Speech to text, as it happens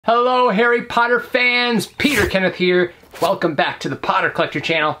Hello Harry Potter fans, Peter Kenneth here. Welcome back to the Potter Collector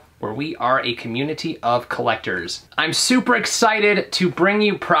channel, where we are a community of collectors. I'm super excited to bring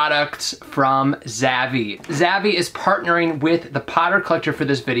you products from ZAVVI. ZAVVI is partnering with the Potter Collector for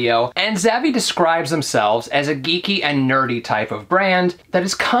this video, and ZAVVI describes themselves as a geeky and nerdy type of brand that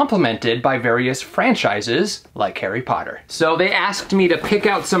is complemented by various franchises like Harry Potter. So they asked me to pick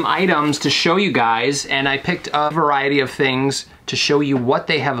out some items to show you guys, and I picked a variety of things to show you what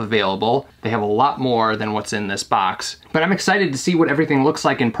they have available. They have a lot more than what's in this box, but I'm excited to see what everything looks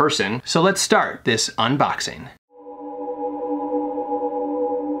like in person. So let's start this unboxing.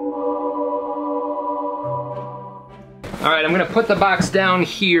 All right, I'm gonna put the box down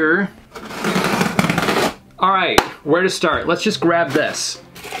here. All right, where to start? Let's just grab this.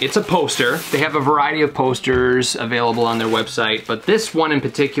 It's a poster. They have a variety of posters available on their website, but this one in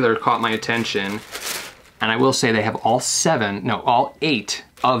particular caught my attention. And I will say they have all 8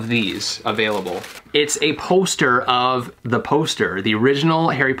 of these available. It's a poster of the poster, the original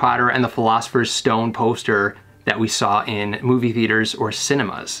Harry Potter and the Philosopher's Stone poster that we saw in movie theaters or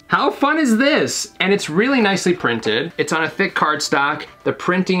cinemas. How fun is this? And it's really nicely printed. It's on a thick cardstock. The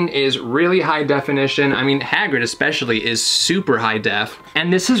printing is really high definition. I mean, Hagrid especially is super high def.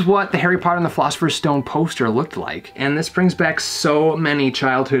 And this is what the Harry Potter and the Philosopher's Stone poster looked like. And this brings back so many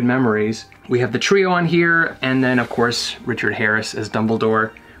childhood memories. We have the trio on here, and then of course, Richard Harris as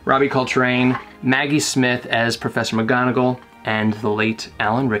Dumbledore, Robbie Coltrane, Maggie Smith as Professor McGonagall, and the late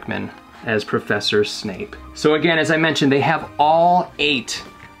Alan Rickman as Professor Snape. So again, as I mentioned, they have all 8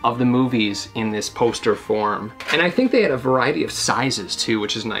 of the movies in this poster form. And I think they had a variety of sizes too,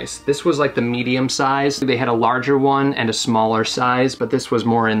 which is nice. This was like the medium size. They had a larger one and a smaller size, but this was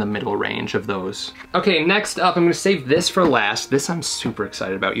more in the middle range of those. Okay, next up, I'm gonna save this for last. This I'm super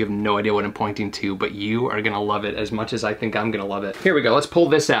excited about. You have no idea what I'm pointing to, but you are gonna love it as much as I think I'm gonna love it. Here we go, let's pull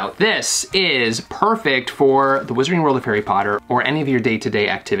this out. This is perfect for the Wizarding World of Harry Potter or any of your day-to-day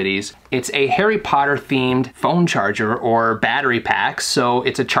activities. It's a Harry Potter themed phone charger or battery pack, so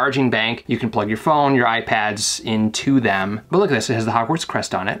it's a charging bank. You can plug your phone, your iPads into them. But look at this, it has the Hogwarts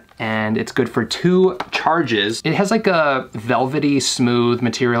crest on it, and it's good for 2 charges. It has like a velvety smooth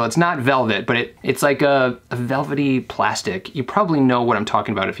material. It's not velvet, but it's like a velvety plastic. You probably know what I'm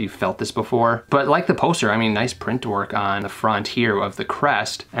talking about if you've felt this before. But like the poster, I mean, nice print work on the front here of the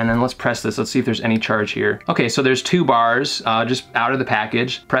crest. And then let's press this, let's see if there's any charge here. Okay, so there's 2 bars just out of the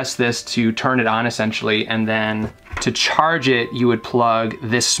package. Press this to turn it on essentially, and then to charge it, you would plug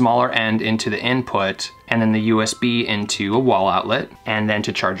this smaller end into the input and then the USB into a wall outlet. And then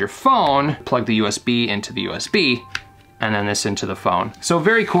to charge your phone, plug the USB into the USB and then this into the phone. So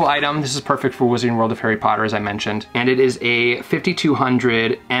very cool item. This is perfect for Wizarding World of Harry Potter, as I mentioned. And it is a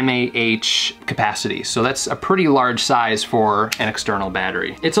 5200 mAh capacity. So that's a pretty large size for an external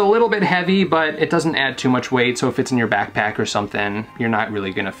battery. It's a little bit heavy, but it doesn't add too much weight. So if it's in your backpack or something, you're not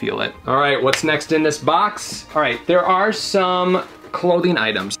really gonna feel it. All right, what's next in this box? All right, there are some clothing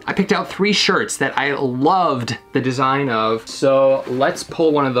items. I picked out 3 shirts that I loved the design of. So let's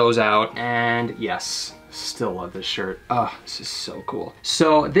pull one of those out, and yes. Still love this shirt. Oh, this is so cool.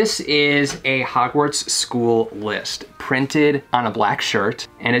 So this is a Hogwarts school list printed on a black shirt.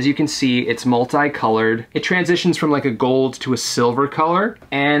 And as you can see, it's multicolored. It transitions from like a gold to a silver color.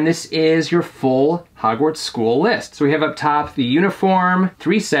 And this is your full Hogwarts school list. So we have up top the uniform,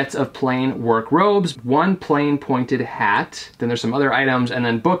 3 sets of plain work robes, 1 plain pointed hat. Then there's some other items, and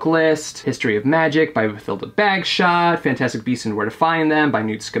then book list, History of Magic by Mathilda Bagshot, Fantastic Beasts and Where to Find Them by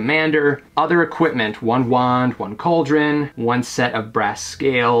Newt Scamander, other equipment, 1 wand, 1 cauldron, 1 set of brass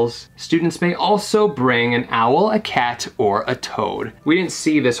scales. Students may also bring an owl, a cat, or a toad. We didn't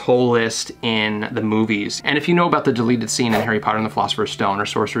see this whole list in the movies. And if you know about the deleted scene in Harry Potter and the Philosopher's Stone or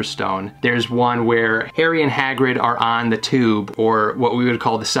Sorcerer's Stone, there's one where Harry and Hagrid are on the tube, or what we would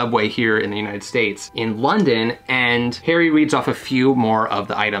call the subway here in the United States, in London, and Harry reads off a few more of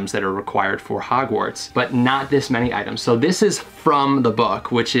the items that are required for Hogwarts, but not this many items. So this is from the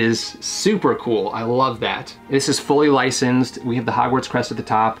book, which is super cool. I love that. This is fully licensed. We have the Hogwarts crest at the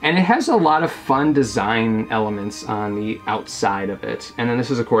top, and it has a lot of fun design elements on the outside of it. And then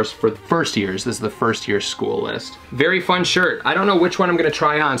this is, of course, for first years. This is the first year school list. Very fun shirt. I don't know which one I'm gonna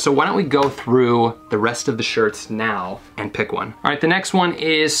try on, so why don't we go through the rest of the shirts now and pick one. All right, the next one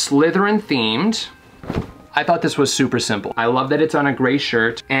is Slytherin themed. I thought this was super simple. I love that it's on a gray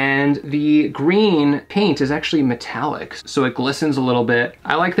shirt, and the green paint is actually metallic, so it glistens a little bit.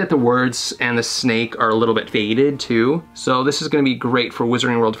 I like that the words and the snake are a little bit faded too, so this is gonna be great for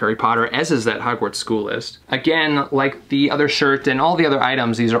Wizarding World of Harry Potter, as is that Hogwarts school list. Again, like the other shirt and all the other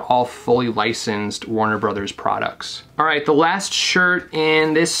items, these are all fully licensed Warner Brothers products. All right, the last shirt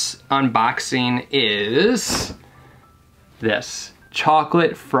in this unboxing is this.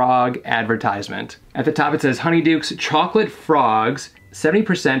 Chocolate Frog advertisement. At the top it says Honeyduke's Chocolate Frogs,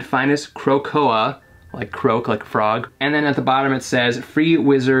 70% finest crocoa, like croak, like frog. And then at the bottom it says free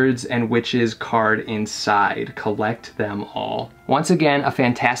wizards and witches card inside. Collect them all. Once again, a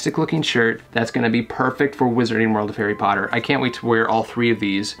fantastic looking shirt that's gonna be perfect for Wizarding World of Harry Potter. I can't wait to wear all 3 of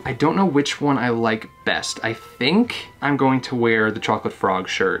these. I don't know which one I like best. I think I'm going to wear the Chocolate Frog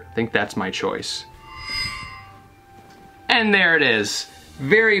shirt. I think that's my choice. And there it is.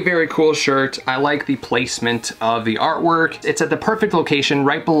 Very, very cool shirt. I like the placement of the artwork. It's at the perfect location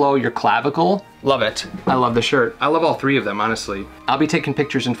right below your clavicle. Love it. I love the shirt. I love all 3 of them, honestly. I'll be taking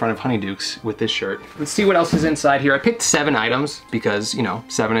pictures in front of Honeydukes with this shirt. Let's see what else is inside here. I picked 7 items because, you know,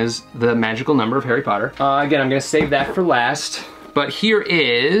 7 is the magical number of Harry Potter. Again, I'm gonna save that for last. But here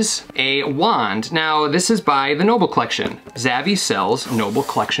is a wand. Now, this is by the Noble Collection. ZAVVI sells Noble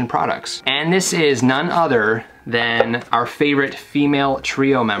Collection products. And this is none other than our favorite female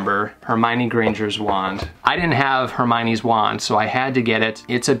trio member, Hermione Granger's wand. I didn't have Hermione's wand, so I had to get it.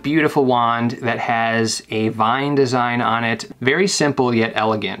 It's a beautiful wand that has a vine design on it. Very simple yet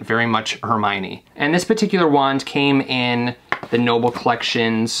elegant, very much Hermione. And this particular wand came in the Noble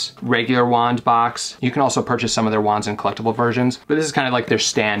Collection's regular wand box. You can also purchase some of their wands in collectible versions, but this is kind of like their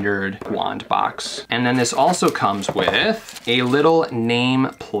standard wand box. And then this also comes with a little name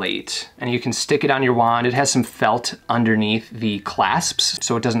plate, and you can stick it on your wand. It has some felt underneath the clasps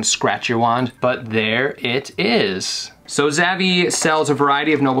so it doesn't scratch your wand, but there it is. So ZAVVI sells a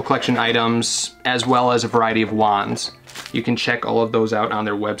variety of Noble Collection items as well as a variety of wands. You can check all of those out on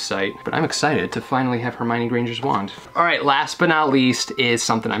their website, but I'm excited to finally have Hermione Granger's wand. All right, last but not least is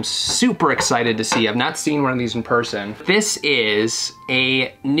something I'm super excited to see. I've not seen one of these in person. This is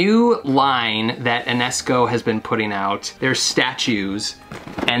a new line that UNESCO has been putting out. They're statues,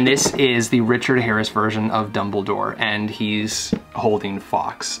 and this is the Richard Harris version of Dumbledore, and he's holding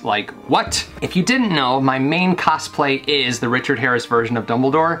Fawkes. Like, what? If you didn't know, my main cosplay is the Richard Harris version of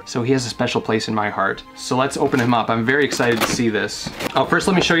Dumbledore, so he has a special place in my heart. So let's open him up. I'm very excited to see this. Oh, first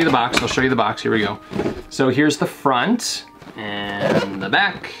let me show you the box. I'll show you the box. Here we go. So here's the front and the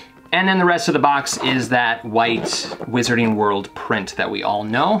back. And then the rest of the box is that white Wizarding World print that we all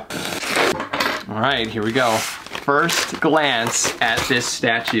know. All right, here we go. First glance at this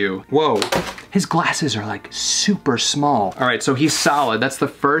statue. Whoa, his glasses are like super small. All right, so he's solid. That's the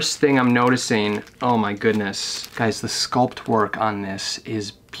first thing I'm noticing. Oh my goodness. Guys, the sculpt work on this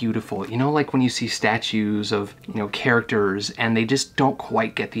is beautiful. You know, like when you see statues of, you know, characters and they just don't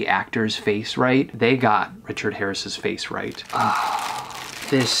quite get the actor's face right? They got Richard Harris's face right.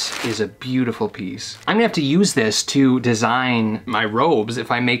 This is a beautiful piece. I'm gonna have to use this to design my robes if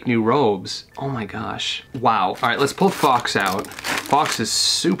I make new robes. Oh my gosh. Wow. All right, let's pull Fawkes out. Fawkes is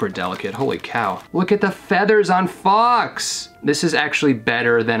super delicate, holy cow. Look at the feathers on Fawkes. This is actually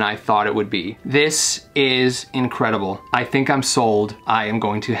better than I thought it would be. This is incredible. I think I'm sold. I am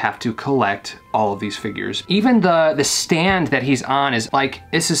going to have to collect all of these figures. Even the stand that he's on is like,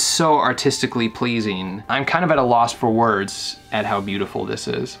 this is so artistically pleasing. I'm kind of at a loss for words at how beautiful this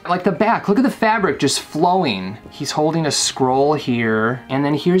is. Like the back, look at the fabric just flowing. He's holding a scroll here, and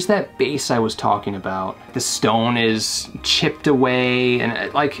then here's that base I was talking about. The stone is chipped away,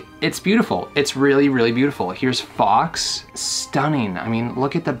 and like, it's beautiful. It's really, really beautiful. Here's Fawkes. Stunning. I mean,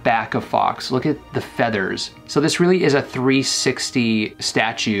 look at the back of Fawkes. Look at the feathers. So this really is a 360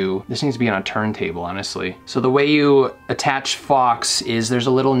 statue. This needs to be on a turntable, honestly. So the way you attach Fawkes is there's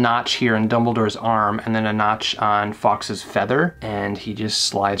a little notch here in Dumbledore's arm and then a notch on Fawkes' feather, and he just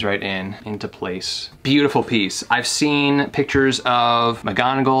slides right into place. Beautiful piece. I've seen pictures of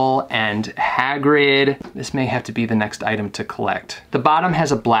McGonagall and Hagrid. This may have to be the next item to collect. The bottom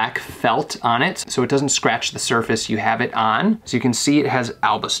has a black felt on it, so it doesn't scratch the surface you have it on. So you can see it has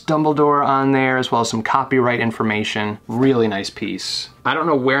Albus Dumbledore on there, as well as some copyright information. Really nice piece. I don't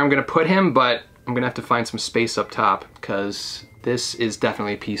know where I'm gonna put him, but I'm gonna have to find some space up top because this is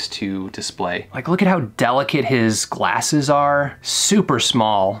definitely a piece to display. Like, look at how delicate his glasses are. Super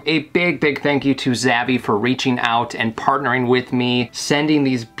small. A big, big thank you to ZAVVI for reaching out and partnering with me, sending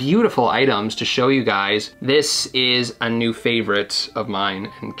these beautiful items to show you guys. This is a new favorite of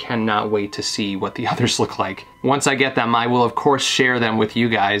mine and cannot wait to see what the others look like. Once I get them, I will of course share them with you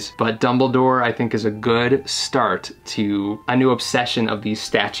guys, but Dumbledore I think is a good start to a new obsession of these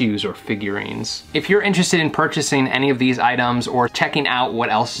statues or figurines. If you're interested in purchasing any of these items or checking out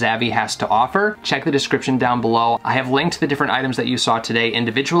what else ZAVVI has to offer, check the description down below. I have linked the different items that you saw today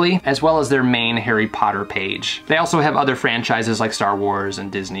individually, as well as their main Harry Potter page. They also have other franchises like Star Wars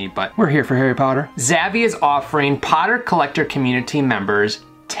and Disney, but we're here for Harry Potter. ZAVVI is offering Potter Collector community members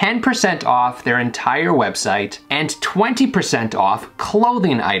 10% off their entire website and 20% off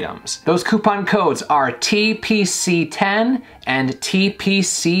clothing items. Those coupon codes are TPC10 and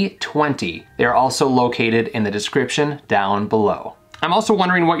TPC20. They're also located in the description down below. I'm also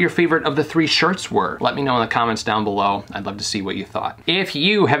wondering what your favorite of the 3 shirts were. Let me know in the comments down below. I'd love to see what you thought. If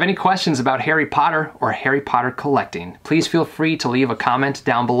you have any questions about Harry Potter or Harry Potter collecting, please feel free to leave a comment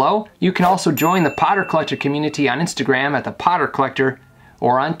down below. You can also join the Potter Collector community on Instagram at the Potter Collector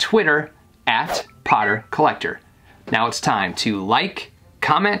or on Twitter at Potter Collector. Now it's time to like,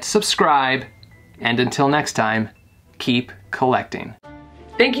 comment, subscribe, and until next time, keep collecting.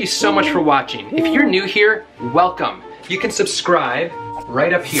 Thank you so much for watching. If you're new here, welcome. You can subscribe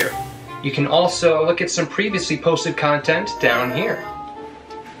right up here. You can also look at some previously posted content down here.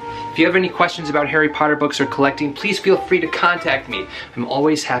 If you have any questions about Harry Potter books or collecting, please feel free to contact me. I'm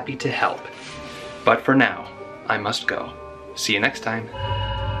always happy to help. But for now, I must go. See you next time.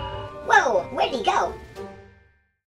 Whoa, where'd he go?